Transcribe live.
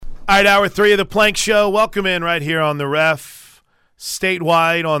All right, hour 3 of the Plank Show. Welcome in right here on the Ref,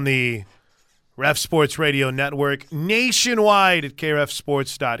 statewide on the Ref Sports Radio Network, nationwide at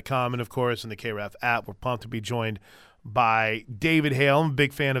krefsports.com, and, of course, in the KREF app. We're pumped to be joined by David Hale. I'm a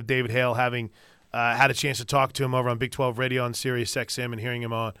big fan of David Hale, having had a chance to talk to him over on Big 12 Radio on Sirius XM and hearing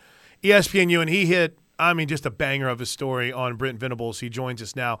him on ESPNU, and he hit, just a banger of a story on Brent Venables. He joins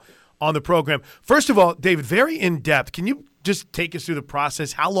us now on the program. First of all, David, very in-depth. Can you just take us through the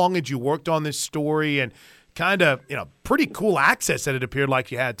process? How long had you worked on this story, and kind of, pretty cool access that it appeared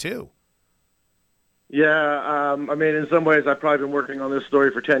like you had too? Yeah, in some ways, I've probably been working on this story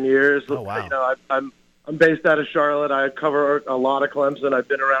for 10 years. Oh, wow. I'm based out of Charlotte. I cover a lot of Clemson. I've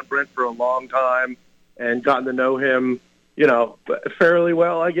been around Brent for a long time and gotten to know him, fairly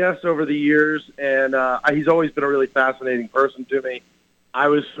well, I guess, over the years. And he's always been a really fascinating person to me. I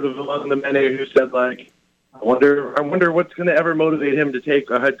was sort of among the many who said, I wonder what's going to ever motivate him to take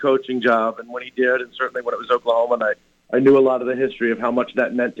a head coaching job. And when he did, and certainly when it was Oklahoma, and I knew a lot of the history of how much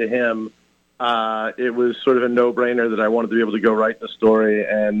that meant to him. It was sort of a no-brainer that I wanted to be able to go write the story.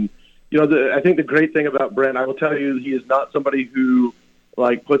 And, I think the great thing about Brent, I will tell you, he is not somebody who,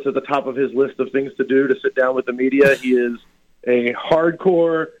 puts at the top of his list of things to do to sit down with the media. He is a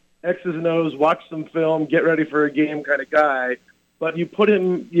hardcore X's and O's, watch some film, get ready for a game kind of guy. But you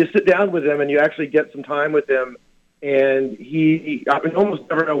sit down with him and you actually get some time with him, and I almost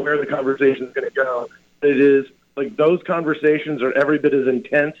never know where the conversation is going to go. It is those conversations are every bit as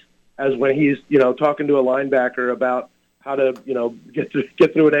intense as when he's, talking to a linebacker about how to,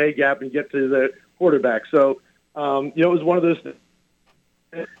 get through an A gap and get to the quarterback. So, it was one of those things.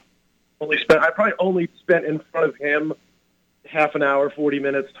 I probably only spent in front of him half an hour, 40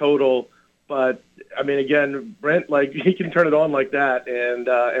 minutes total. But again, Brent, he can turn it on like that. And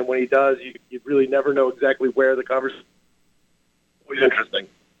when he does, you really never know exactly where the conversation is. Always interesting.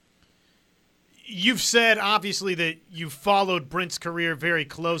 You've said, obviously, that you've followed Brent's career very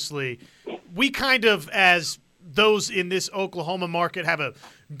closely. We kind of, as those in this Oklahoma market, have a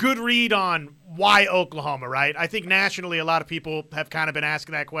good read on why Oklahoma, right? I think nationally a lot of people have kind of been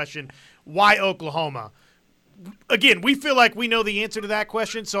asking that question, why Oklahoma? Again, we feel like we know the answer to that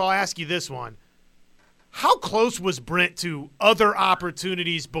question, so I'll ask you this one. How close was Brent to other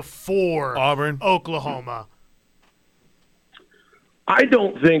opportunities before Auburn, Oklahoma? I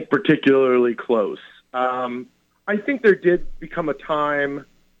don't think particularly close. I think there did become a time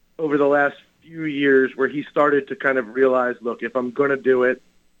over the last few years where he started to kind of realize, look, if I'm going to do it,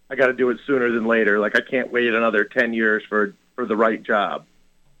 I got to do it sooner than later. I can't wait another 10 years for the right job.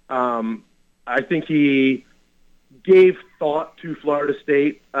 I think he gave thought to Florida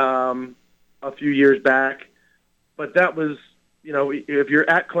State a few years back, but that was, if you're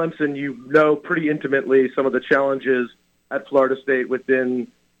at Clemson, pretty intimately some of the challenges at Florida State within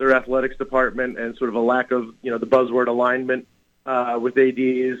their athletics department and sort of a lack of, the buzzword alignment with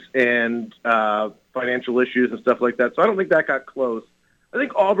ADs and financial issues and stuff like that. So I don't think that got close. I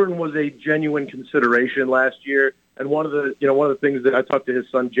think Auburn was a genuine consideration last year. And one of the things that I talked to his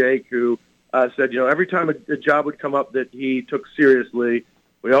son, Jake, who said, every time a job would come up that he took seriously,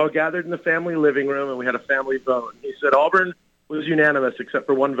 we all gathered in the family living room and we had a family vote. And he said Auburn was unanimous except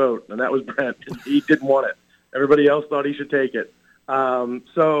for one vote, and that was Brent. He didn't want it. Everybody else thought he should take it.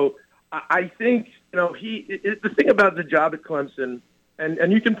 So I think, the thing about the job at Clemson,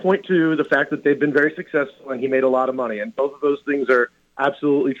 and you can point to the fact that they've been very successful and he made a lot of money, and both of those things are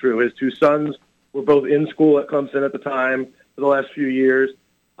absolutely true. His two sons were both in school at Clemson at the time for the last few years.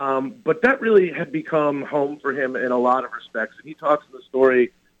 But that really had become home for him in a lot of respects. And he talks in the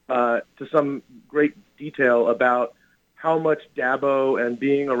story to some great detail about how much Dabo and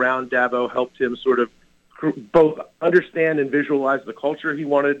being around Dabo helped him sort of both understand and visualize the culture he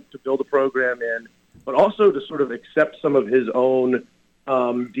wanted to build a program in, but also to sort of accept some of his own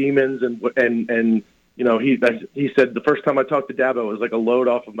demons. And he said the first time I talked to Dabo, it was like a load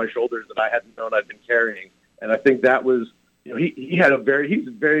off of my shoulders that I hadn't known I'd been carrying. And I think that was, he's a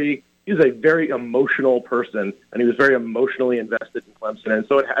very emotional person, and he was very emotionally invested in Clemson. And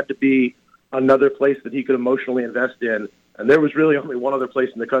so it had to be another place that he could emotionally invest in. And there was really only one other place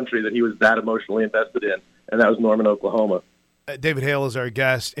in the country that he was that emotionally invested in, and that was Norman, Oklahoma. David Hale is our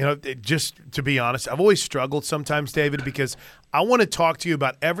guest. Just to be honest, I've always struggled sometimes, David, because I want to talk to you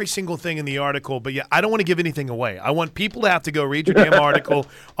about every single thing in the article, but I don't want to give anything away. I want people to have to go read your damn article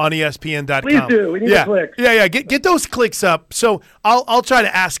on ESPN.com. Please do. We need the clicks. Yeah. Get those clicks up. So I'll try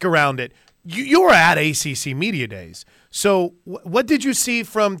to ask around it. You were at ACC Media Days. So what did you see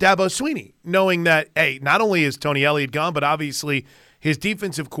from Dabo Swinney, knowing that, hey, not only is Tony Elliott gone, but obviously his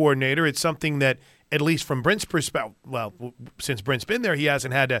defensive coordinator, it's something that at least from Brent's perspective, well, since Brent's been there, he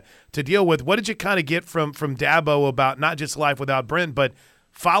hasn't had to deal with. What did you kind of get from Dabo about not just life without Brent, but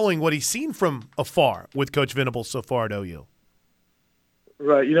following what he's seen from afar with Coach Venables so far at OU?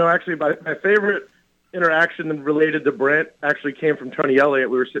 Right. Actually, my favorite interaction related to Brent actually came from Tony Elliott.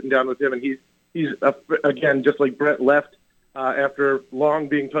 We were sitting down with him, and he's again, just like Brent left after long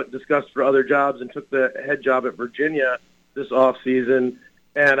being discussed for other jobs and took the head job at Virginia this offseason.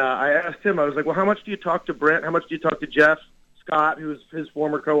 And I asked him, I was like, well, how much do you talk to Brent? How much do you talk to Jeff Scott, who's his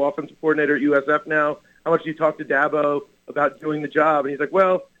former co-offensive coordinator at USF now? How much do you talk to Dabo about doing the job? And he's like,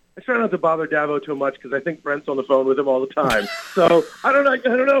 well, I try not to bother Dabo too much because I think Brent's on the phone with him all the time. So I don't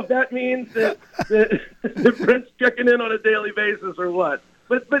know if that means that Brent's checking in on a daily basis or what.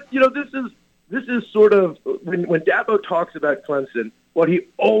 But this is sort of when Dabo talks about Clemson, what he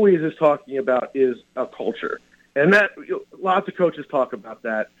always is talking about is a culture. And that lots of coaches talk about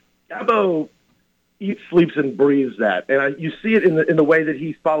that. Dabo eats, sleeps, and breathes that. And you see it in the way that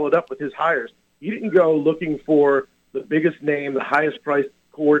he followed up with his hires. He didn't go looking for the biggest name, the highest priced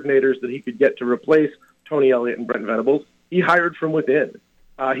coordinators that he could get to replace Tony Elliott and Brent Venables. He hired from within.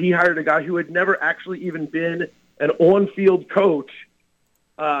 He hired a guy who had never actually even been an on-field coach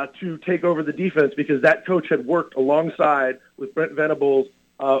to take over the defense because that coach had worked alongside with Brent Venables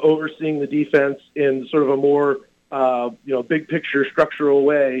overseeing the defense in sort of a more big picture structural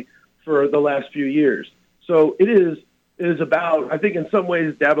way for the last few years. So it is about, I think in some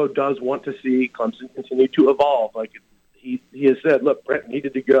ways Dabo does want to see Clemson continue to evolve. Like he has said, look, Brent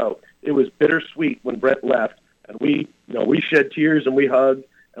needed to go. It was bittersweet when Brent left, and we shed tears and we hugged,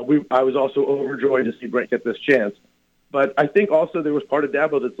 and I was also overjoyed to see Brent get this chance. But I think also there was part of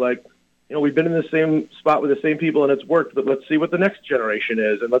Dabo that's like, we've been in the same spot with the same people and it's worked, but let's see what the next generation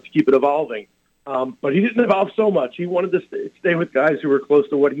is and let's keep it evolving. But he didn't evolve so much. He wanted to stay with guys who were close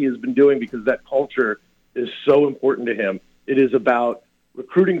to what he has been doing because that culture is so important to him. It is about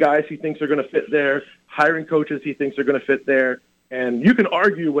recruiting guys he thinks are going to fit there, hiring coaches he thinks are going to fit there. And you can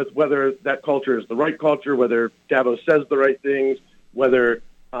argue with whether that culture is the right culture, whether Dabo says the right things, whether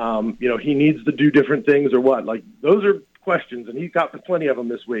he needs to do different things or what. Like, those are questions, and he's got plenty of them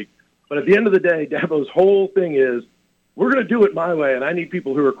this week. But at the end of the day, Dabo's whole thing is, we're going to do it my way, and I need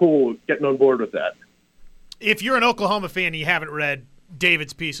people who are cool getting on board with that. If you're an Oklahoma fan and you haven't read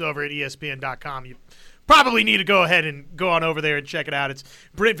David's piece over at ESPN.com, you probably need to go ahead and go on over there and check it out. It's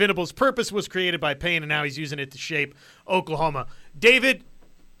Brent Venables' purpose was created by pain, and now he's using it to shape Oklahoma. David,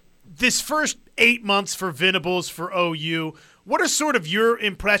 this first 8 months for Venables for OU, what are sort of your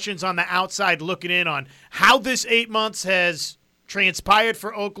impressions on the outside looking in on how this 8 months has transpired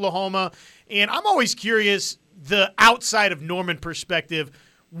for Oklahoma? And I'm always curious, the outside of Norman perspective,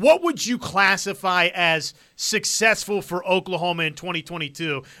 what would you classify as successful for Oklahoma in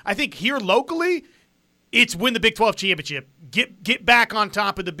 2022? I think here locally, it's win the Big 12 championship. Get back on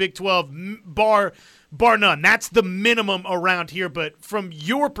top of the Big 12, bar none. That's the minimum around here. But from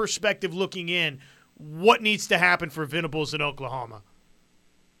your perspective looking in, what needs to happen for Venables in Oklahoma?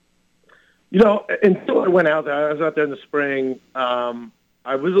 Until I went out there, I was out there in the spring,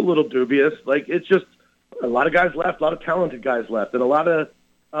 I was a little dubious. Like, it's just a lot of guys left, a lot of talented guys left, and a lot of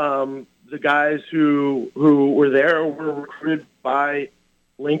the guys who were there were recruited by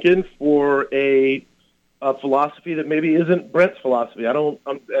Lincoln for a philosophy that maybe isn't Brent's philosophy.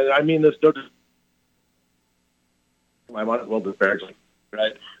 I mean this, I might as well disparage him,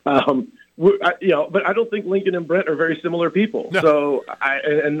 right? But I don't think Lincoln and Brent are very similar people. No. So I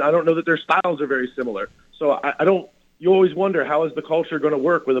don't know that their styles are very similar. So I don't. You always wonder, how is the culture going to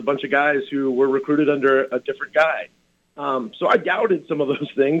work with a bunch of guys who were recruited under a different guy? So I doubted some of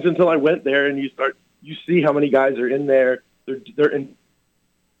those things until I went there, and you see how many guys are in there. They're in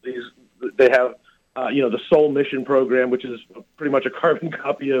these. They have the Soul Mission program, which is pretty much a carbon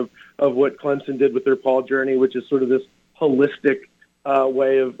copy of what Clemson did with their Paul Journey, which is sort of this holistic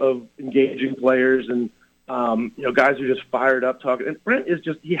way of engaging players, and guys are just fired up talking. And Brent is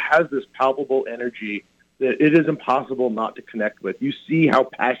he has this palpable energy that it is impossible not to connect with. You see how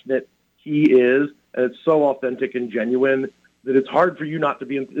passionate he is, and it's so authentic and genuine that it's hard for you not to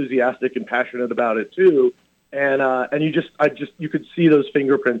be enthusiastic and passionate about it too. And you could see those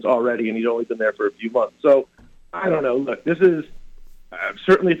fingerprints already, and he's only been there for a few months. So I don't know. Look, this is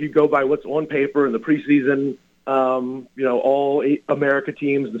certainly, if you go by what's on paper in the preseason, all 8 America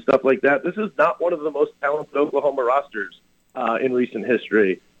teams and stuff like that, this is not one of the most talented Oklahoma rosters in recent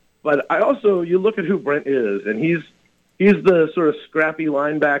history. But you look at who Brent is, and he's the sort of scrappy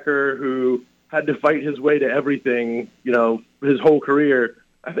linebacker who had to fight his way to everything, his whole career.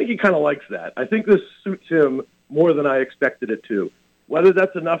 I think he kind of likes that. I think this suits him more than I expected it to. Whether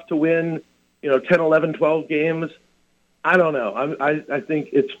that's enough to win 10, 11, 12 games, I don't know. I think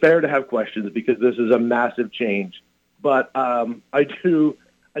it's fair to have questions because this is a massive change. But I do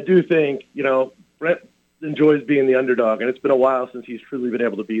think, Brent enjoys being the underdog, and it's been a while since he's truly been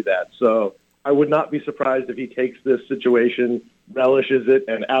able to be that. So I would not be surprised if he takes this situation, relishes it,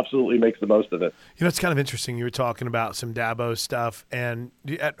 and absolutely makes the most of it. It's kind of interesting. You were talking about some Dabo stuff, and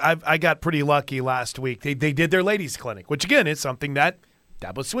I got pretty lucky last week. They did their ladies' clinic, which, again, is something that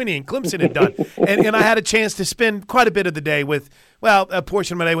Dabo Swinney and Clemson had done. and I had a chance to spend quite a bit of the day a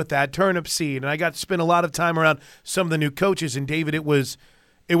portion of my day with that, turnip seed, and I got to spend a lot of time around some of the new coaches. And, David, it was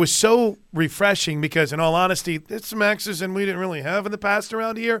so refreshing because, in all honesty, it's some X's than we didn't really have in the past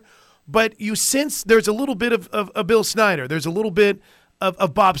around here. But you sense there's a little bit of Bill Snyder. There's a little bit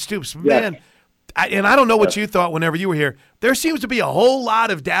of Bob Stoops. Man, and I don't know what you thought whenever you were here. There seems to be a whole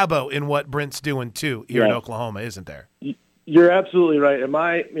lot of Dabo in what Brent's doing, too, here in Oklahoma, isn't there? You're absolutely right. And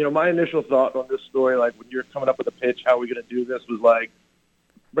my initial thought on this story, like when you're coming up with a pitch, how are we going to do this, was like,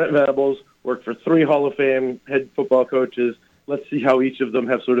 Brent Venables worked for 3 Hall of Fame head football coaches. Let's see how each of them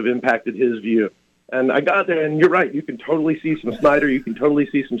have sort of impacted his view. And I got there, and you're right. You can totally see some Snyder. You can totally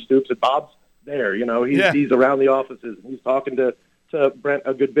see some Stoops. And Bob's there. He's around the offices, and he's talking to Brent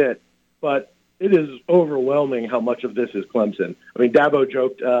a good bit. But it is overwhelming how much of this is Clemson. I mean, Dabo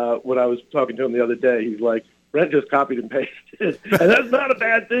joked when I was talking to him the other day. He's like, Brent just copied and pasted. And that's not a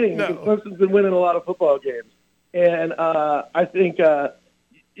bad thing. No. Because Clemson's been winning a lot of football games. And I think,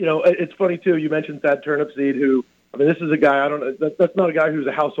 it's funny, too. You mentioned Thad Turnipseed, who, this is a guy, that's not a guy who's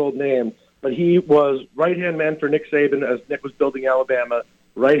a household name, but he was right-hand man for Nick Saban as Nick was building Alabama,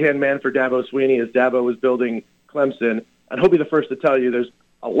 right-hand man for Dabo Swinney as Dabo was building Clemson. And he'll be the first to tell you there's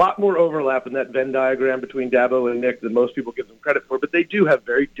a lot more overlap in that Venn diagram between Dabo and Nick than most people give them credit for, but they do have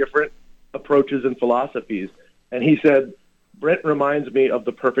very different approaches and philosophies. And he said, Brent reminds me of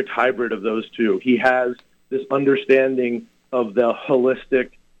the perfect hybrid of those two. He has this understanding of the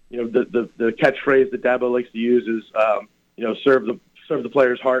holistic, the catchphrase that Dabo likes to use is, serve the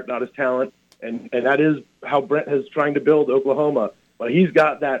player's heart, not his talent. And that is how Brent is trying to build Oklahoma. But he's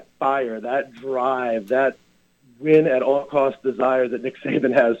got that fire, that drive, that win at all cost desire that Nick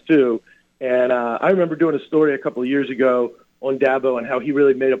Saban has too. And I remember doing a story a couple of years ago on Dabo and how he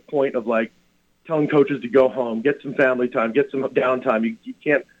really made a point of like telling coaches to go home, get some family time, get some downtime. You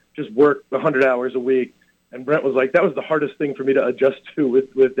can't just work 100 hours a week. And Brent was like, that was the hardest thing for me to adjust to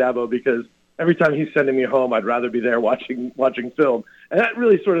with Dabo because every time he's sending me home, I'd rather be there watching film. And that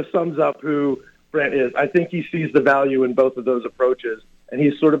really sort of sums up who Brent is. I think he sees the value in both of those approaches, and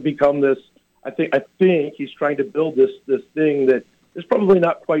he's sort of become this. I think he's trying to build this thing that is probably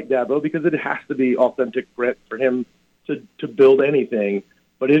not quite Dabo because it has to be authentic Brent for him to build anything.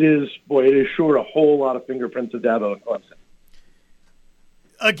 But it is sure a whole lot of fingerprints of Dabo and Clemson.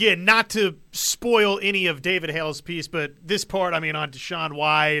 Again, not to spoil any of David Hale's piece, but this part, on Deshaun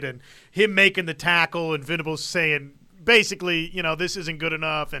White and him making the tackle and Venables saying, basically, this isn't good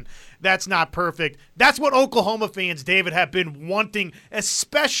enough and that's not perfect. That's what Oklahoma fans, David, have been wanting,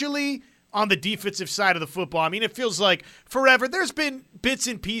 especially on the defensive side of the football. It feels like forever. There's been bits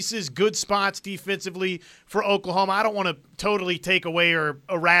and pieces, good spots defensively for Oklahoma. I don't want to totally take away or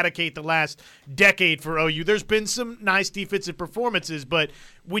eradicate the last decade for OU. There's been some nice defensive performances, but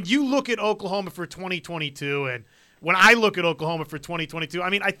when you look at Oklahoma for 2022 and when I look at Oklahoma for 2022,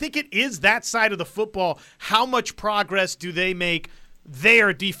 I think it is that side of the football. How much progress do they make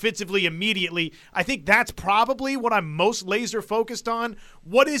there defensively immediately? I think that's probably what I'm most laser focused on.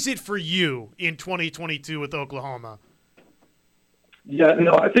 What is it for you in 2022 with Oklahoma? Yeah,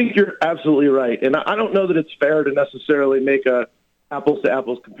 no, I think you're absolutely right. And I don't know that it's fair to necessarily make a apples to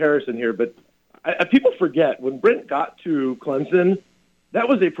apples comparison here, but people forget when Brent got to Clemson, that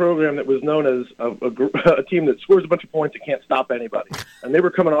was a program that was known as a team that scores a bunch of points and can't stop anybody. And they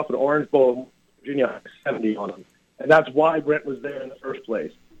were coming off an Orange Bowl, Virginia 70 on them. And that's why Brent was there in the first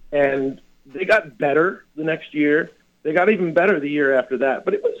place. And they got better the next year. They got even better the year after that.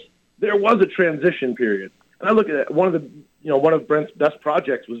 But there was a transition period. And I look at it, one of Brent's best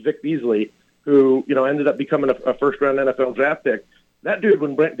projects was Vic Beasley, who ended up becoming a first-round NFL draft pick. That dude,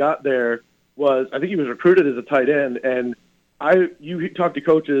 when Brent got there, I think he was recruited as a tight end. And you talk to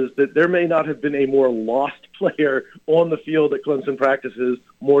coaches that there may not have been a more lost player on the field at Clemson practices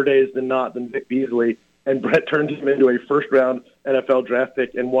more days than not than Vic Beasley. And Brett turned him into a first-round NFL draft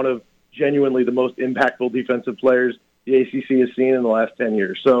pick and one of genuinely the most impactful defensive players the ACC has seen in the last 10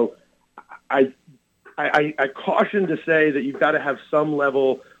 years. So I caution to say that you've got to have some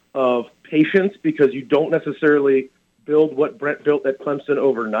level of patience because you don't necessarily build what Brent built at Clemson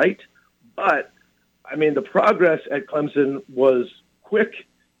overnight. But, the progress at Clemson was quick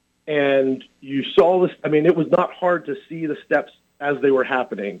and you saw this. I mean, it was not hard to see the steps as they were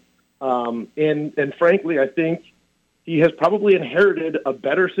happening. And frankly, I think he has probably inherited a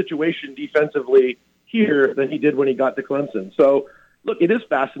better situation defensively here than he did when he got to Clemson. So, look, it is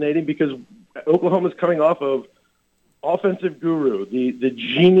fascinating because Oklahoma's coming off of offensive guru, the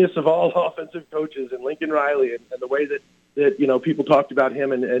genius of all offensive coaches, and Lincoln Riley, and the way that people talked about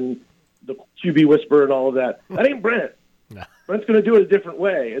him and the QB whisperer and all of that. That ain't Brent. No. Brent's going to do it a different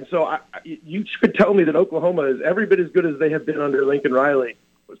way. And so you should tell me that Oklahoma is every bit as good as they have been under Lincoln Riley.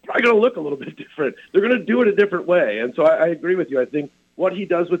 It's probably going to look a little bit different. They're going to do it a different way. And so I agree with you. I think what he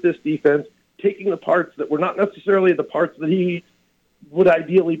does with this defense, taking the parts that were not necessarily the parts that he would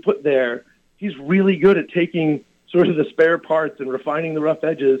ideally put there, he's really good at taking sort of the spare parts and refining the rough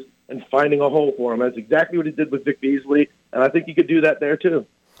edges and finding a hole for him. That's exactly what he did with Vic Beasley, and I think he could do that there too.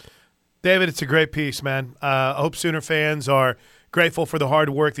 David, it's a great piece, man. I hope Sooner fans are grateful for the hard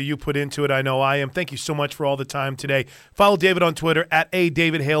work that you put into it. I know I am. Thank you so much for all the time today. Follow David on Twitter at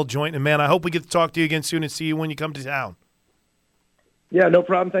 @DavidHaleJoint. And, man, I hope we get to talk to you again soon and see you when you come to town. Yeah, no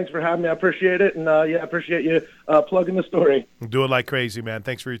problem. Thanks for having me. I appreciate it. And, I appreciate you plugging the story. Do it like crazy, man.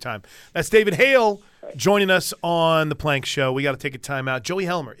 Thanks for your time. That's David Hale joining us on The Plank Show. We got to take a time out. Joey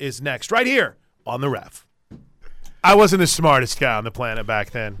Helmer is next right here on The Ref. I wasn't the smartest guy on the planet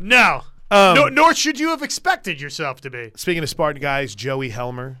back then. No. Nor should you have expected yourself to be. Speaking of smart guys, Joey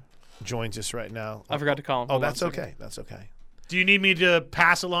Helmer joins us right now. I forgot to call him. Oh, that's okay. That's okay. Do you need me to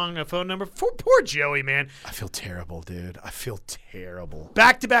pass along a phone number? Poor Joey, man. I feel terrible, dude. I feel terrible.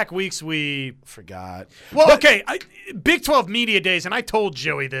 Back-to-back weeks we forgot. Well, okay, Big 12 Media Days, and I told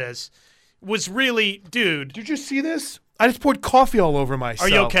Joey this, was really, dude. Did you see this? I just poured coffee all over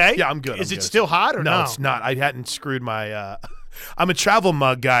myself. Are you okay? Yeah, I'm good. Is it still hot or no? No, it's not. I hadn't screwed my I'm a travel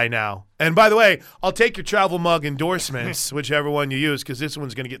mug guy now. And by the way, I'll take your travel mug endorsements, whichever one you use, because this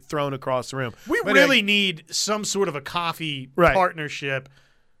one's going to get thrown across the room. We really need some sort of a coffee partnership.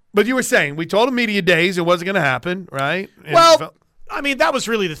 But you were saying, we told him Media Days it wasn't going to happen, right? And well, I mean, that was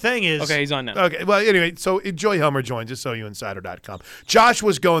really the thing is. Okay, he's on now. Okay, well, anyway, so Joey Helmer joins us, SOUinsider.com. Josh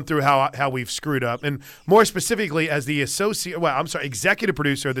was going through how we've screwed up, and more specifically as the executive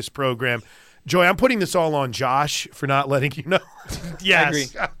producer of this program. Joey, I'm putting this all on Josh for not letting you know.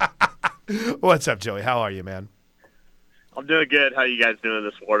 Yes. I agree. What's up, Joey? How are you, man? I'm doing good. How you guys doing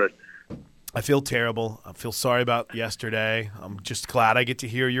this morning? I feel terrible. I feel sorry about yesterday. I'm just glad I get to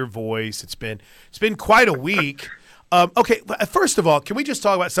hear your voice. It's been quite a week. Okay, first of all, can we just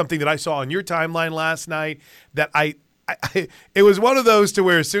talk about something that I saw on your timeline last night that I it was one of those to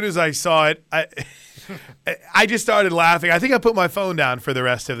where as soon as I saw it, I just started laughing. I think I put my phone down for the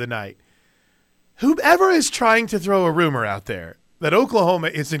rest of the night. Whoever is trying to throw a rumor out there that Oklahoma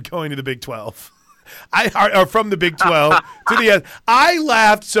isn't going to the Big 12, or from the Big 12 to the end, I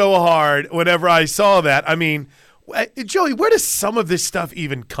laughed so hard whenever I saw that. I mean, Joey, where does some of this stuff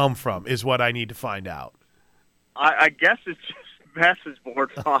even come from is what I need to find out. I guess it's just message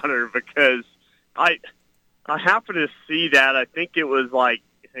board fodder because I happened to see that. I think it was like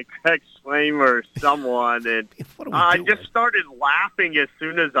Greg Swaim or someone, and I just started laughing as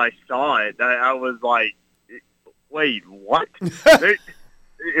soon as I saw it. I was like, wait, what?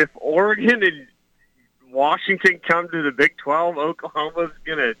 If Oregon and Washington come to the Big 12, Oklahoma's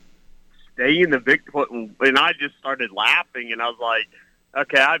going to stay in the Big 12? And I just started laughing, and I was like,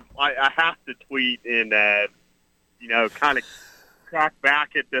 okay, I have to tweet and, kind of crack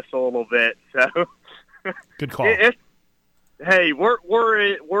back at this a little bit. So good call. Hey,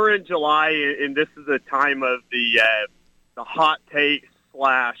 we're in July, and this is a time of the hot take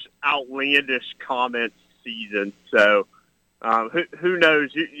 / outlandish comments season. So who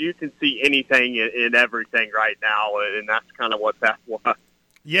knows? You can see anything in everything right now, and that's kind of what that was.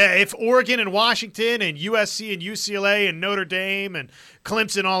 Yeah, if Oregon and Washington and USC and UCLA and Notre Dame and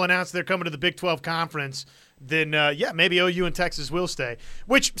Clemson all announce they're coming to the Big 12 Conference, then, maybe OU and Texas will stay.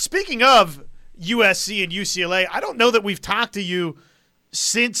 Which, speaking of USC and UCLA, I don't know that we've talked to you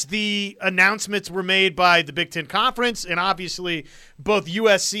since the announcements were made by the Big Ten Conference, and obviously both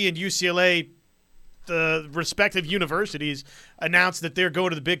USC and UCLA, the respective universities, announced that they're going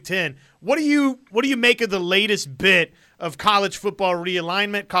to the Big Ten. What do you make of the latest bit of college football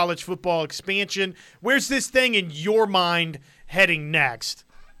realignment, college football expansion? Where's this thing in your mind heading next?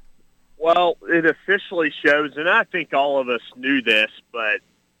 Well, it officially shows, and I think all of us knew this, but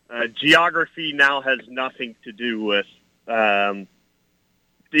geography now has nothing to do with the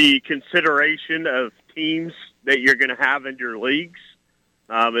consideration of teams that you're going to have in your leagues.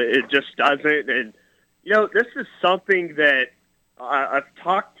 It just doesn't. And, this is something that I've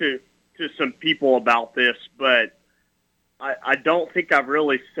talked to some people about this, but I don't think I've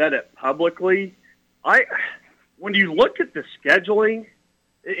really said it publicly. When you look at the scheduling,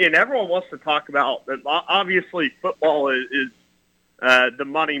 and everyone wants to talk about, obviously football is the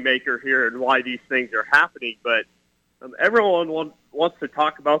moneymaker here and why these things are happening, but everyone wants to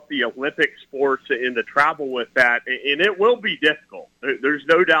talk about the Olympic sports and the travel with that, and it will be difficult. There's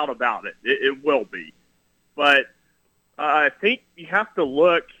no doubt about it. It will be. But I think you have to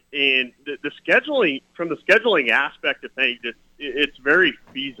look in the scheduling, from the scheduling aspect of things, it's very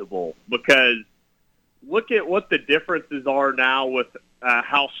feasible because look at what the differences are now with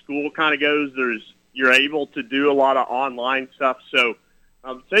how school kind of goes. You're able to do a lot of online stuff. So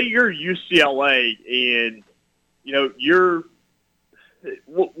say you're UCLA and,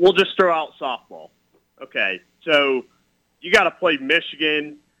 we'll just throw out softball. Okay, so you got to play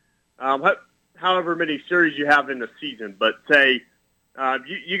Michigan, however many series you have in the season. But say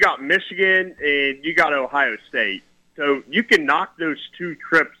you got Michigan and you got Ohio State. So you can knock those two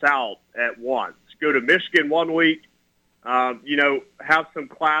trips out at once. Go to Michigan 1 week, have some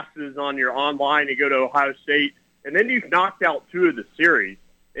classes on your online and go to Ohio State. And then you've knocked out two of the series.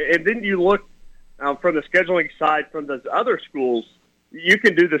 And then you look from the scheduling side from those other schools, you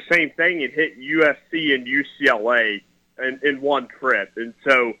can do the same thing and hit USC and UCLA in one trip. And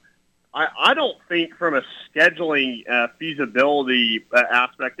so I don't think from a scheduling feasibility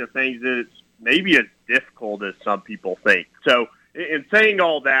aspect of things that it's maybe as difficult as some people think. So in saying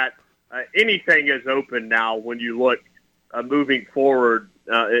all that, anything is open now when you look moving forward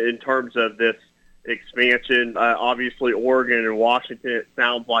in terms of this expansion. Obviously, Oregon and Washington, it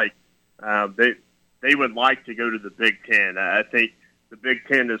sounds like they would like to go to the Big Ten. I think the Big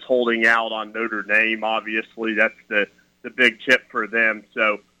Ten is holding out on Notre Dame. Obviously, that's the big chip for them.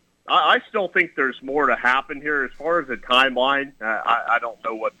 So I still think there's more to happen here. As far as the timeline, I don't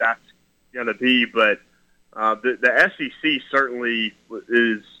know what that's going to be, but the SEC certainly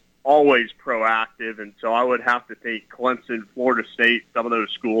is always proactive, and so I would have to think Clemson, Florida State, some of those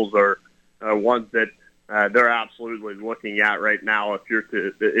schools are ones that they're absolutely looking at right now if you're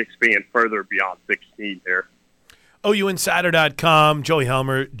to expand further beyond 16 here. OUinsider.com. Joey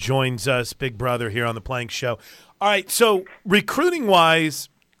Helmer joins us, big brother here on the Plank Show. All right, so recruiting-wise,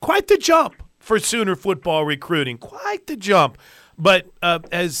 quite the jump for Sooner football recruiting. Quite the jump. But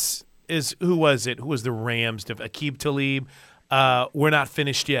who was it? Who was the Rams? Aqib Talib. We're not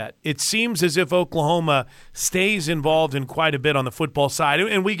finished yet. It seems as if Oklahoma stays involved in quite a bit on the football side.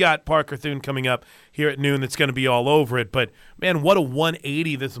 And we got Parker Thune coming up here at noon that's going to be all over it. But, man, what a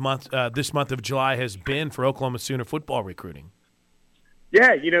 180 this month of July has been for Oklahoma Sooner football recruiting.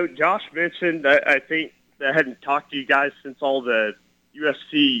 Yeah, Josh mentioned, I think I hadn't talked to you guys since all the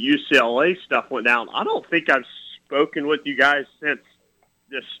USC, UCLA stuff went down. I don't think I've spoken with you guys since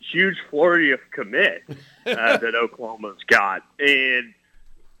this huge flurry of commit that Oklahoma's got. And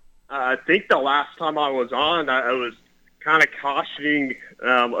I think the last time I was on, I was kind of cautioning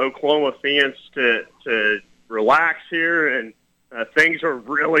Oklahoma fans to relax here, and things are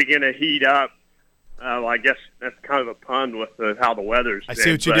really going to heat up. I guess that's kind of a pun with how the weather's been. I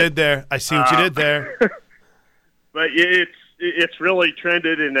see what you did there. But it's really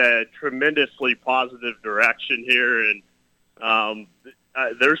trended in a tremendously positive direction here, and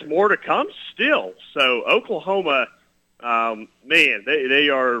there's more to come still. So Oklahoma, man, they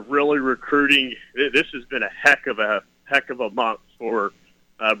are really recruiting. This has been a heck of a month for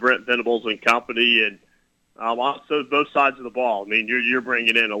Brent Venables and company, and also both sides of the ball. I mean, you're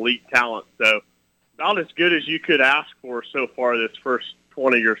bringing in elite talent, so about as good as you could ask for so far this first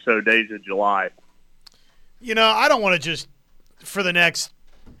 20 or so days of July. I don't want to just for the next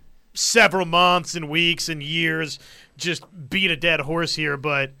several months and weeks and years just beat a dead horse here,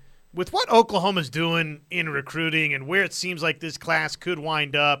 but with what Oklahoma's doing in recruiting and where it seems like this class could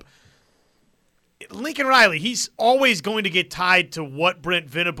wind up, Lincoln Riley, he's always going to get tied to what Brent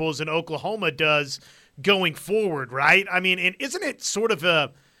Venables in Oklahoma does going forward, right? I mean, and isn't it sort of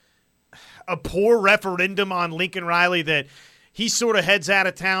a poor referendum on Lincoln Riley that he sort of heads out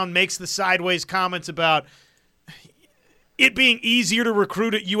of town, makes the sideways comments about it being easier to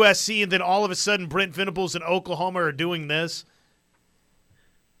recruit at USC, and then all of a sudden Brent Venables and Oklahoma are doing this?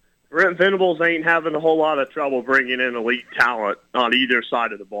 Brent Venables ain't having a whole lot of trouble bringing in elite talent on either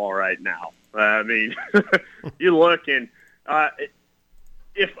side of the ball right now. I mean, you look, and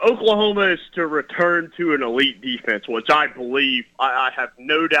if Oklahoma is to return to an elite defense, which I believe, I have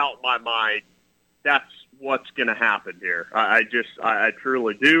no doubt in my mind, that's what's going to happen here. I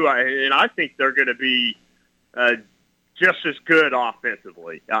truly do. And I think they're going to be just as good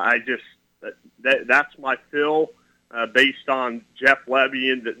offensively. That's my feel based on Jeff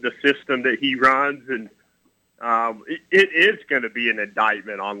Levy and the system that he runs. And it is going to be an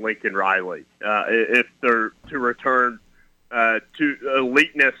indictment on Lincoln Riley if they're to return to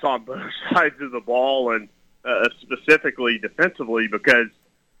eliteness on both sides of the ball and specifically defensively, because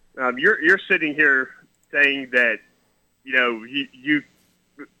you're sitting here saying that you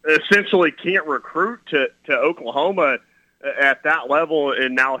essentially can't recruit to Oklahoma at that level,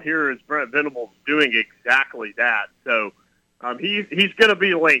 and now here is Brent Venables doing exactly that. So he's going to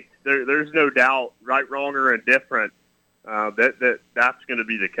be linked. There's no doubt, right, wrong, or indifferent, that's going to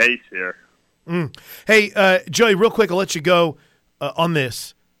be the case here. Hey, Joey, real quick, I'll let you go on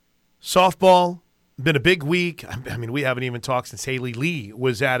this. Softball, been a big week. I mean, we haven't even talked since Haley Lee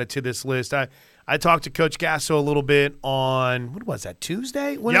was added to this list. I talked to Coach Gasso a little bit on, what was that,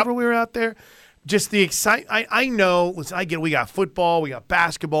 Tuesday, whenever we were out there. Just the excitement. I know, listen, we got football, we got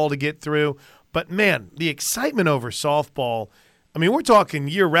basketball to get through, but, man, the excitement over softball, I mean, we're talking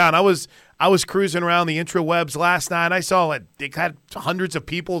year-round. I was cruising around the intrawebs last night. I saw they had hundreds of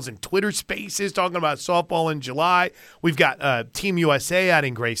people in Twitter Spaces talking about softball in July. We've got Team USA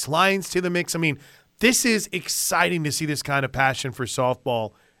adding Grace Lyons to the mix. I mean, this is exciting to see this kind of passion for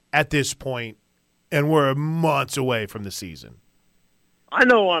softball at this point, and we're months away from the season. I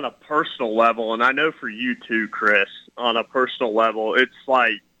know on a personal level, and I know for you too, Chris, on a personal level, it's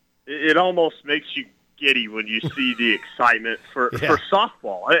like it almost makes you giddy when you see the excitement for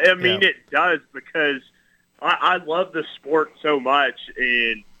softball. I mean, it does, because I love the sport so much,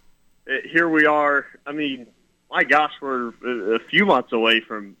 and here we are. I mean, my gosh, we're a few months away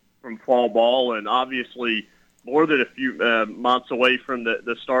from fall ball, and obviously more than a few months away from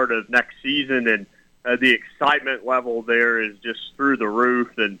the start of next season, and the excitement level there is just through the roof,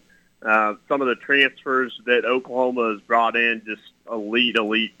 and some of the transfers that Oklahoma has brought in, just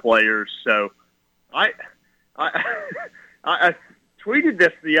elite players. So I tweeted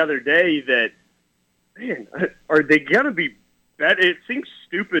this the other day that, man, are they going to be better? It seems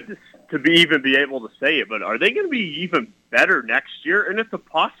stupid to even be able to say it, but are they going to be even better next year? And it's a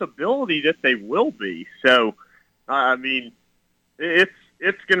possibility that they will be. So, I mean, it's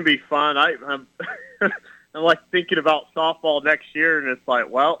going to be fun. I'm like thinking about softball next year, and it's like,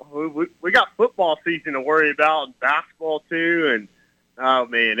 well, we got football season to worry about, and basketball too, and oh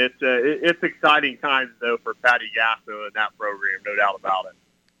man, it's exciting times though for Patty Gasso and that program, no doubt about it.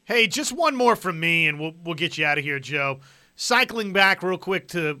 Hey, just one more from me, and we'll get you out of here, Joe. Cycling back real quick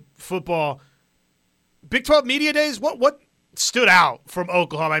to football, Big 12 Media Days. What stood out from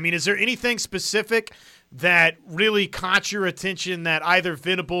Oklahoma? I mean, is there anything specific that really caught your attention that either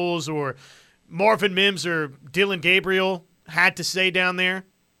Venables or Marvin Mims or Dylan Gabriel had to say down there?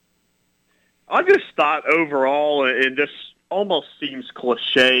 I just thought overall, it just almost seems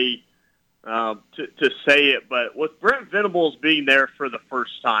cliche to say it, but with Brent Venables being there for the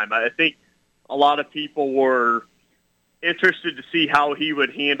first time, I think a lot of people were interested to see how he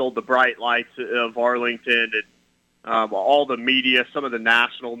would handle the bright lights of Arlington and all the media, some of the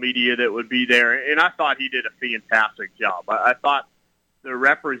national media that would be there, and I thought he did a fantastic job. I thought the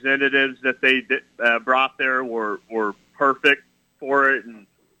representatives that they brought there were perfect for it, and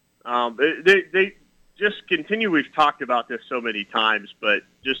they just continue. We've talked about this so many times, but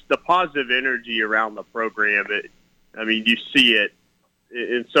just the positive energy around the program, I mean, you see it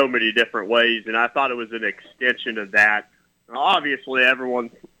in so many different ways, and I thought it was an extension of that. Obviously,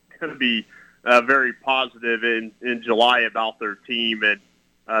 everyone's going to be very positive in July about their team and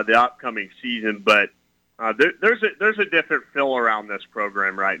the upcoming season, but there's a different feel around this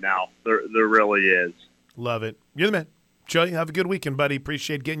program right now. There really is. Love it. You're the man. Joey, have a good weekend, buddy.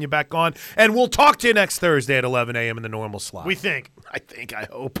 Appreciate getting you back on. And we'll talk to you next Thursday at 11 a.m. in the normal slot. I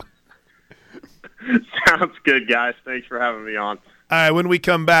hope. Sounds good, guys. Thanks for having me on. All right, when we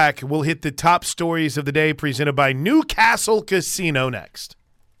come back, we'll hit the top stories of the day presented by Newcastle Casino next.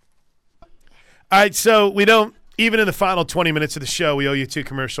 All right, so we don't, even in the final 20 minutes of the show, we owe you 2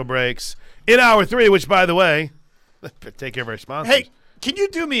 commercial breaks. In hour 3, which, by the way, take care of our sponsors. Hey, can you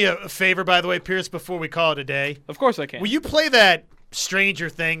do me a favor, by the way, Pierce, before we call it a day? Of course I can. Will you play that Stranger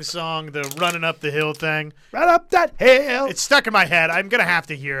Things song, the Running Up the Hill thing? Run up that hill. It's stuck in my head. I'm going to have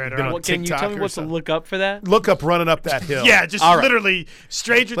to hear it. Can you tell me what to look up for that? Look up Running Up That Hill. Yeah, just literally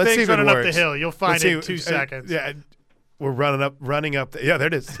Stranger Things Running Up the Hill. You'll find it in 2 seconds. Yeah, we're running up. Yeah, there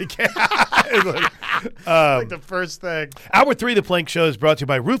it is. Like the first thing. Hour 3 of the Plank Show is brought to you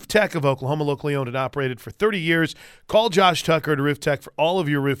by Roof Tech of Oklahoma, locally owned and operated for 30 years. Call Josh Tucker to Roof Tech for all of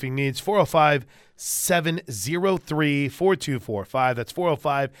your roofing needs. 405-703-4245. That's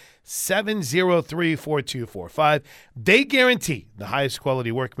 405-703-4245. They guarantee the highest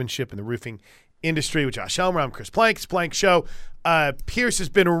quality workmanship in the roofing industry. With Josh Helmer, I'm Chris Plank. It's Plank Show. Pierce has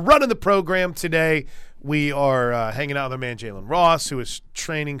been running the program today. We are hanging out with our man Jalen Ross, who is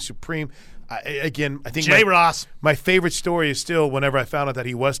training Supreme. I think Ross. My favorite story is still whenever I found out that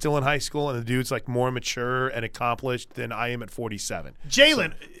he was still in high school and the dude's like more mature and accomplished than I am at 47.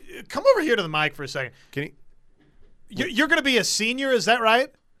 Jalen, come over here to the mic for a second. Can he? You're going to be a senior, is that right?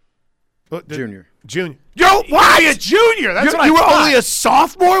 Junior. Yo, why a junior? That's what you I were thought. only a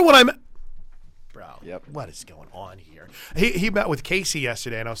sophomore when I'm. Bro, Yep. What is going on here? He met with Casey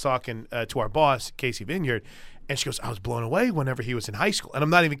yesterday, and I was talking to our boss, Casey Vineyard, and she goes, "I was blown away whenever he was in high school," and I'm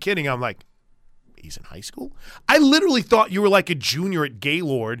not even kidding. I'm like, he's in high school? I literally thought you were like a junior at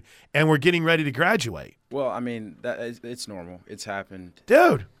Gaylord and we're getting ready to graduate. Well, I mean, it's normal. It's happened.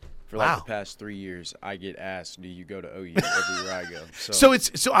 Dude. For like the past 3 years, I get asked, do you go to OU everywhere I go?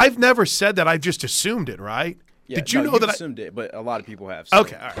 So I've never said that. I've just assumed it, right? Yeah, Did you know that assumed it, but a lot of people have. So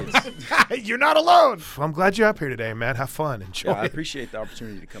okay, all right. You're not alone. I'm glad you're up here today, man. Have fun. Enjoy. Yeah, I appreciate the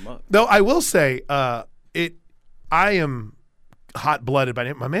opportunity to come up. Though I will say, I am hot-blooded by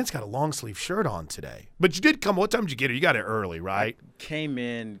him. My man's got a long-sleeve shirt on today. But you did come. What time did you get here? You got it early, right? I came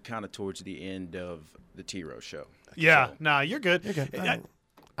in kind of towards the end of the T-Rose show. Yeah. So. No, you're good. You're good.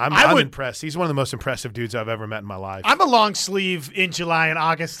 I'm impressed. He's one of the most impressive dudes I've ever met in my life. I'm a long sleeve in July and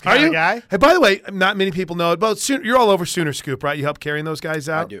August kind of guy. Hey, by the way, not many people know it, but you're all over Sooner Scoop, right? You help carrying those guys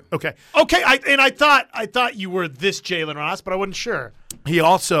out? I do. Okay. I thought you were this Jalen Ross, but I wasn't sure.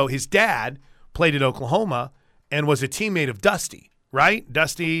 His dad played at Oklahoma and was a teammate of Dusty, right?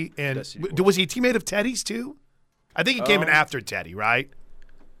 Dusty was he a teammate of Teddy's too? I think he came in after Teddy, right?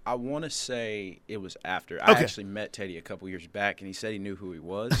 I want to say it was after. I actually met Teddy a couple years back, and he said he knew who he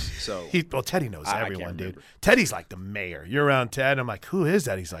was. So Teddy knows everyone, dude. Remember. Teddy's like the mayor. You're around Ted. I'm like, who is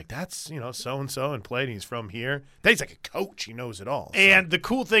that? He's like, that's so-and-so and played. And he's from here. Teddy's like a coach. He knows it all. So. And the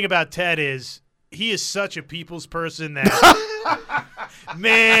cool thing about Ted is he is such a people's person that,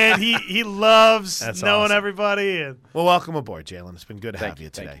 man, he loves knowing awesome. everybody. And well, welcome aboard, Jalen. It's been good to have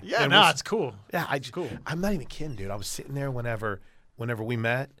you today. Yeah, and it's cool. Yeah, it's cool. I'm not even kidding, dude. I was sitting there whenever we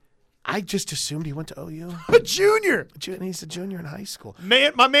met. I just assumed he went to OU. A junior. And he's a junior in high school.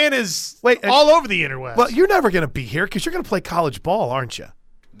 Man, my man is all over the interwebs. Well, you're never going to be here because you're going to play college ball, aren't you?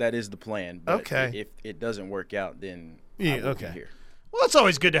 That is the plan. But okay. If it doesn't work out, then I will be here. Well, it's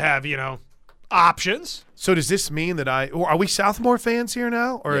always good to have, options. So does this mean that are we Southmore fans here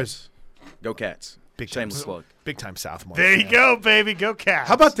now? Or yes. Go Cats. Shameless plug. Big time Southmore. There you go, baby. Go Cats.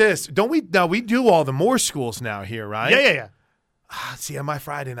 How about this? We do all the Moore schools now here, right? Yeah. See, on my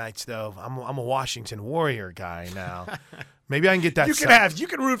Friday nights though, I'm a Washington Warrior guy now. Maybe I can get that. You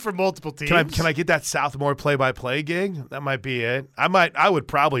can root for multiple teams. Can I get that Southmore play-by-play gig? That might be it. I would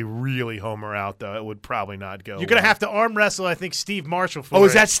probably really homer out though. It would probably not go. You're gonna have to arm wrestle, I think, Steve Marshall for. Oh,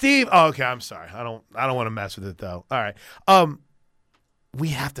 is that Steve? Oh, okay. I'm sorry. I don't want to mess with it though. All right. We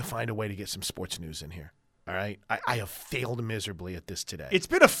have to find a way to get some sports news in here. All right. I have failed miserably at this today. It's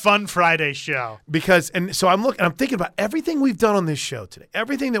been a fun Friday show. So I'm thinking about everything we've done on this show today,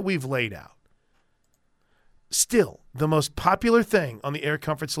 everything that we've laid out. Still, the most popular thing on the Air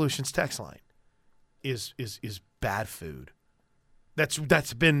Comfort Solutions text line is bad food.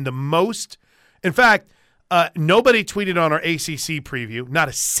 That's been the most. In fact, nobody tweeted on our ACC preview. Not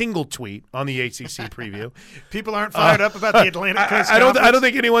a single tweet on the ACC preview. People aren't fired up about the Atlantic Coast. I don't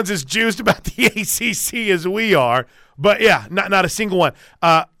think anyone's as juiced about the ACC as we are. But yeah, not a single one.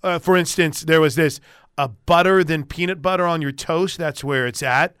 For instance, there was this butter than peanut butter on your toast. That's where it's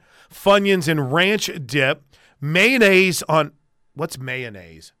at. Funyuns and ranch dip. Mayonnaise on what's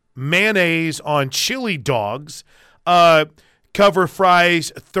mayonnaise? Mayonnaise on chili dogs. Cover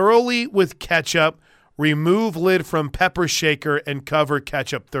fries thoroughly with ketchup. Remove lid from pepper shaker and cover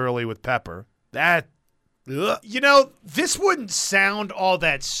ketchup thoroughly with pepper. This wouldn't sound all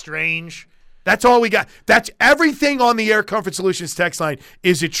that strange. That's all we got. That's everything on the Air Comfort Solutions text line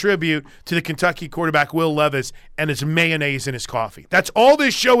is a tribute to the Kentucky quarterback Will Levis and his mayonnaise in his coffee. That's all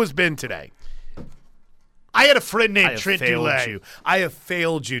this show has been today. I had a friend named Trent Dulay. I have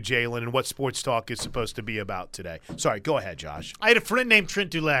failed you, Jalen, in what sports talk is supposed to be about today. Sorry, go ahead, Josh. I had a friend named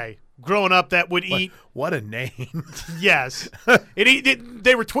Trent Dulay growing up that would eat. What a name. Yes.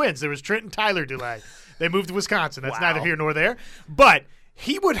 They were twins. There was Trent and Tyler Dulay. They moved to Wisconsin. That's neither here nor there. But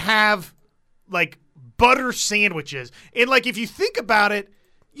he would have, butter sandwiches. And, if you think about it,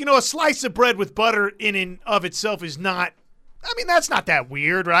 a slice of bread with butter in and of itself is not – that's not that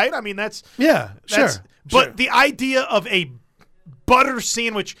weird, right? Sure. But the idea of a butter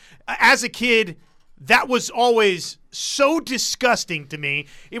sandwich, as a kid, that was always so disgusting to me.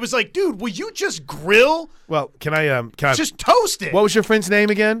 It was like, dude, will you just grill? Well, can I just toast it? What was your friend's name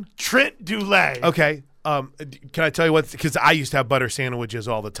again? Trent Dulay. Okay. Can I tell you what? Because I used to have butter sandwiches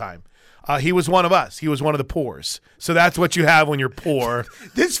all the time. He was one of us. He was one of the poors. So that's what you have when you're poor.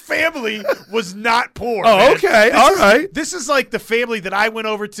 This family was not poor. Oh, man. okay. All right. This is like the family that I went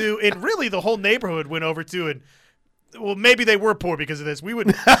over to, and really the whole neighborhood went over to, and well, maybe they were poor because of this. We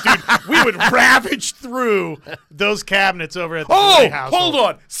would ravage through those cabinets over at the Gray household. Hold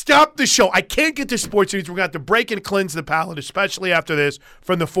on. Stop the show. I can't get to sports news. We're going to have to break and cleanse the palate, especially after this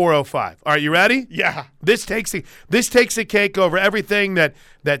from the 405. All right, you ready? Yeah. This takes the cake over everything that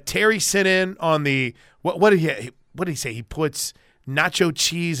Terry sent in on the what did he say? He puts nacho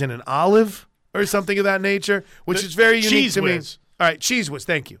cheese in an olive or something of that nature, which is very unique to me. All right, Cheese Whiz.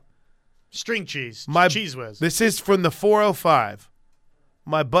 Thank you. String cheese. Cheese Whiz. This is from the 405.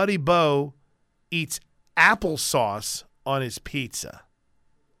 My buddy Bo eats applesauce on his pizza.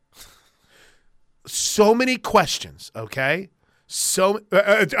 So many questions, okay?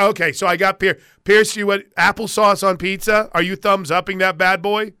 Okay, so I got Pierce, you went applesauce on pizza? Are you thumbs upping that bad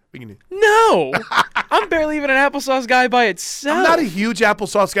boy? No. I'm barely even an applesauce guy by itself. I'm not a huge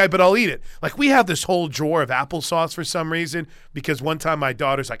applesauce guy, but I'll eat it. Like, we have this whole drawer of applesauce for some reason because one time my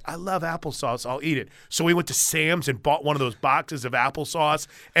daughter's like, I love applesauce. I'll eat it. So we went to Sam's and bought one of those boxes of applesauce,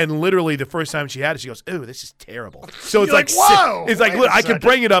 and literally the first time she had it, she goes, ooh, this is terrible. So it's like, whoa! It's like, look, I can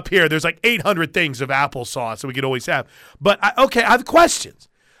bring it up here. There's like 800 things of applesauce that we could always have. But, I have questions.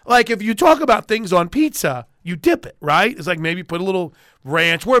 Like, if you talk about things on pizza, you dip it, right? It's like maybe put a little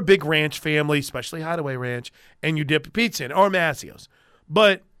ranch. We're a big ranch family, especially Hideaway Ranch, and you dip pizza in, or Mazzio's.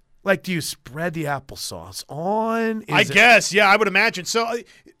 But, like, do you spread the applesauce on? I guess, yeah, I would imagine. So,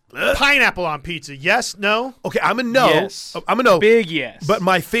 pineapple on pizza, yes, no? Okay, I'm a no. Yes. I'm a no. Big yes. But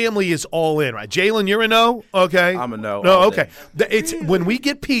my family is all in, right? Jalen, you're a no? Okay. I'm a no. No, okay. It's when we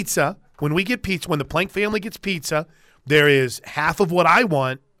get pizza, when the Plank family gets pizza, there is half of what I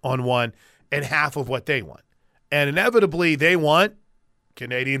want on one and half of what they want. And inevitably, they want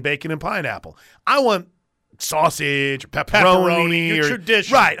Canadian bacon and pineapple. I want sausage or pepperoni. Your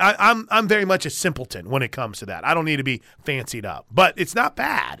tradition. Right. I'm very much a simpleton when it comes to that. I don't need to be fancied up. But it's not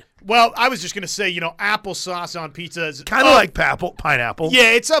bad. Well, I was just going to say, applesauce on pizza is kind of like pineapple. Yeah,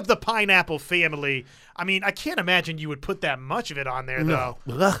 it's of the pineapple family. I mean, I can't imagine you would put that much of it on there, though.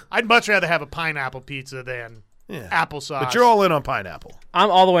 No. I'd much rather have a pineapple pizza than applesauce. But you're all in on pineapple. I'm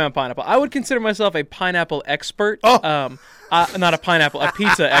all the way on pineapple. I would consider myself a pineapple expert. Oh. Not a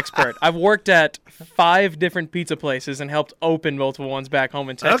pizza expert. I've worked at 5 different pizza places and helped open multiple ones back home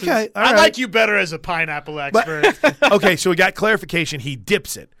in Texas. Okay, all right. I like you better as a pineapple expert. Okay, so we got clarification. He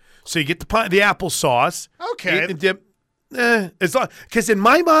dips it. So you get the applesauce. Okay. And dip. Because in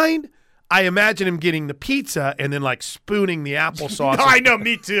my mind, I imagine him getting the pizza and then like spooning the applesauce. No, I know,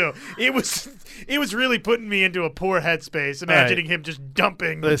 me too. It was really putting me into a poor headspace, imagining him just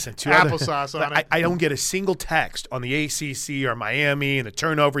dumping applesauce on it. I don't get a single text on the ACC or Miami and the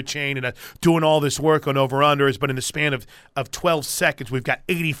turnover chain and doing all this work on over-unders, but in the span of 12 seconds, we've got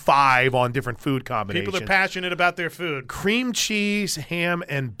 85 on different food combinations. People are passionate about their food. Cream cheese, ham,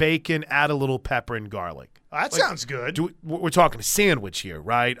 and bacon, add a little pepper and garlic. That sounds good. We're talking a sandwich here,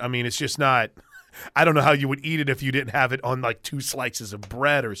 right? I mean, it's just not – I don't know how you would eat it if you didn't have it on like 2 slices of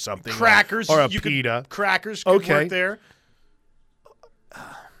bread or something. Crackers. Or a pita. Crackers could work there.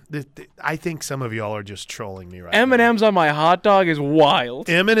 I think some of y'all are just trolling me right now. M&M's on my hot dog is wild.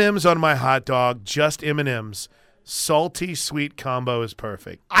 M&M's on my hot dog, just M&M's. Salty, sweet combo is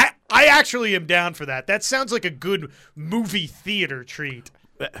perfect. I actually am down for that. That sounds like a good movie theater treat.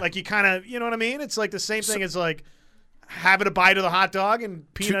 Like you kind of, you know what I mean? It's like the same thing as like having a bite of the hot dog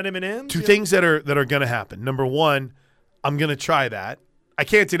and peanut M&Ms. Two things that are going to happen. Number one, I'm going to try that. I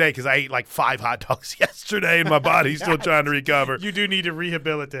can't today because I ate like 5 hot dogs yesterday and my body's still trying to recover. You do need to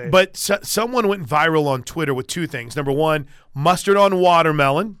rehabilitate. But someone went viral on Twitter with 2 things. Number one, mustard on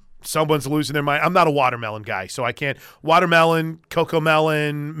watermelon. Someone's losing their mind. I'm not a watermelon guy, so I can't. Watermelon, cocoa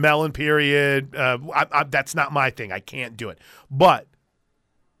melon, period. That's not my thing. I can't do it. But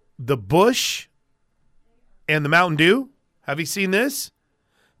the Busch and the Mountain Dew, have you seen this?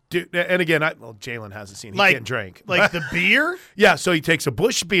 Dude, and again, Jalen hasn't seen it. He can't drink. Like the beer? Yeah, so he takes a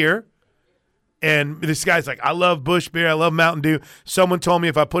Busch beer, and this guy's like, I love Busch beer, I love Mountain Dew. Someone told me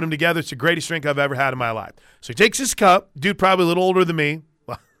if I put them together, it's the greatest drink I've ever had in my life. So he takes his cup, dude probably a little older than me.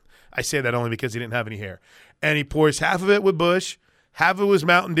 Well, I say that only because he didn't have any hair. And he pours half of it with Busch, half of it was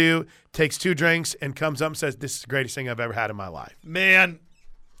Mountain Dew, takes 2 drinks, and comes up and says, this is the greatest thing I've ever had in my life. Man,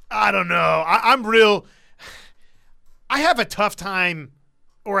 I don't know. I have a tough time,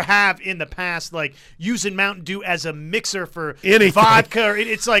 or have in the past, like using Mountain Dew as a mixer for vodka.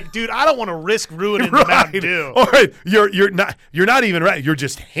 It's like, dude, I don't want to risk ruining the Mountain Dew. All right, you're not even right. You're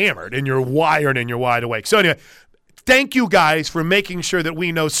just hammered and you're wired and you're wide awake. So anyway, thank you guys for making sure that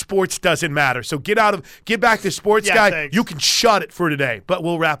we know sports doesn't matter. So get back to sports, Yeah, guy. thanks. You can shut it for today. But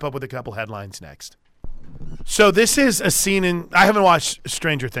we'll wrap up with a couple headlines next. So this is a scene in. I haven't watched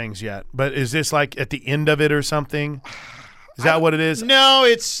Stranger Things yet, but is this like at the end of it or something? Is that what it is? No,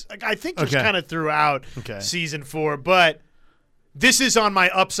 it's. I think just Okay. kind of throughout Okay. season 4, but this is on my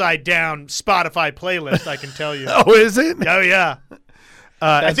upside down Spotify playlist. I can tell you. Oh, is it? Oh yeah.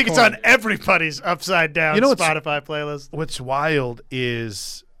 I think it's corny. on everybody's upside down You know what's- Spotify playlist. What's wild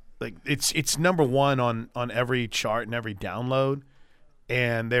is like it's number one on every chart and every download.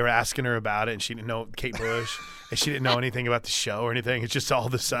 And they were asking her about it, and she didn't know Kate Bush, and she didn't know anything about the show or anything. It's just all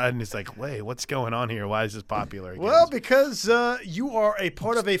of a sudden, it's like, wait, what's going on here? Why is this popular again? Well, because you are a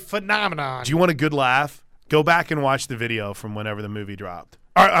part of a phenomenon. Do you want a good laugh? Go back and watch the video from whenever the movie dropped,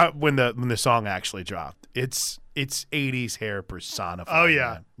 or when the song actually dropped. It's 80s hair personified. Oh,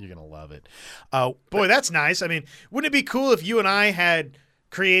 yeah. man. You're gonna love it. Boy, that's nice. I mean, wouldn't it be cool if you and I had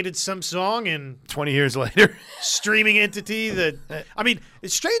created some song and 20 years later. streaming entity that I mean,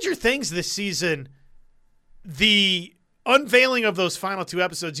 Stranger Things this season, the unveiling of those final 2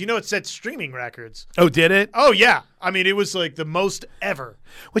 episodes, it set streaming records. Oh, did it? Oh yeah. I mean, it was like the most ever.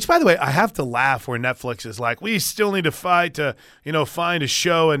 Which, by the way, I have to laugh where Netflix is like, we still need to fight to, find a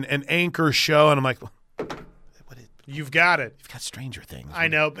show, an anchor show. And I'm like, You've got it. you've got Stranger Things. I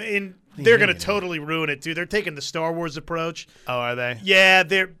know. And you they're going to mean? totally ruin it too. They're taking the Star Wars approach. Oh, are they? Yeah,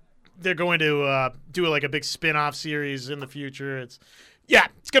 they're going to do like a big spin-off series in the future. It's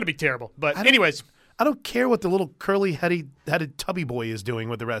going to be terrible. But anyways, I don't care what the little curly-headed tubby boy is doing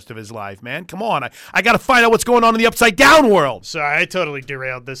with the rest of his life, man. Come on. I got to find out what's going on in the upside-down world. sorry, I totally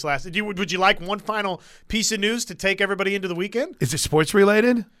derailed this last. Would you like one final piece of news to take everybody into the weekend? Is it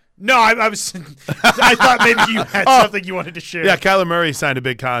sports-related? No, I was. I thought maybe you had something you wanted to share. Yeah, Kyler Murray signed a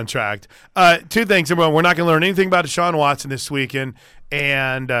big contract. 2 things. Number one, we're not going to learn anything about Deshaun Watson this weekend,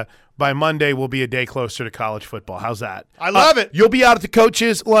 and by Monday, we'll be a day closer to college football. How's that? I love it. You'll be out at the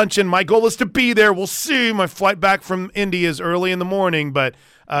coaches' luncheon. My goal is to be there. We'll see. My flight back from Indy is early in the morning, but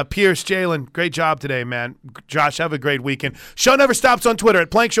Pierce, Jalen, great job today, man. Josh, have a great weekend. Show never stops on Twitter at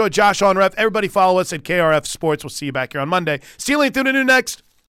Plank Show, at Josh on Ref. Everybody follow us at KRF Sports. We'll see you back here on Monday. Stealing through the new next.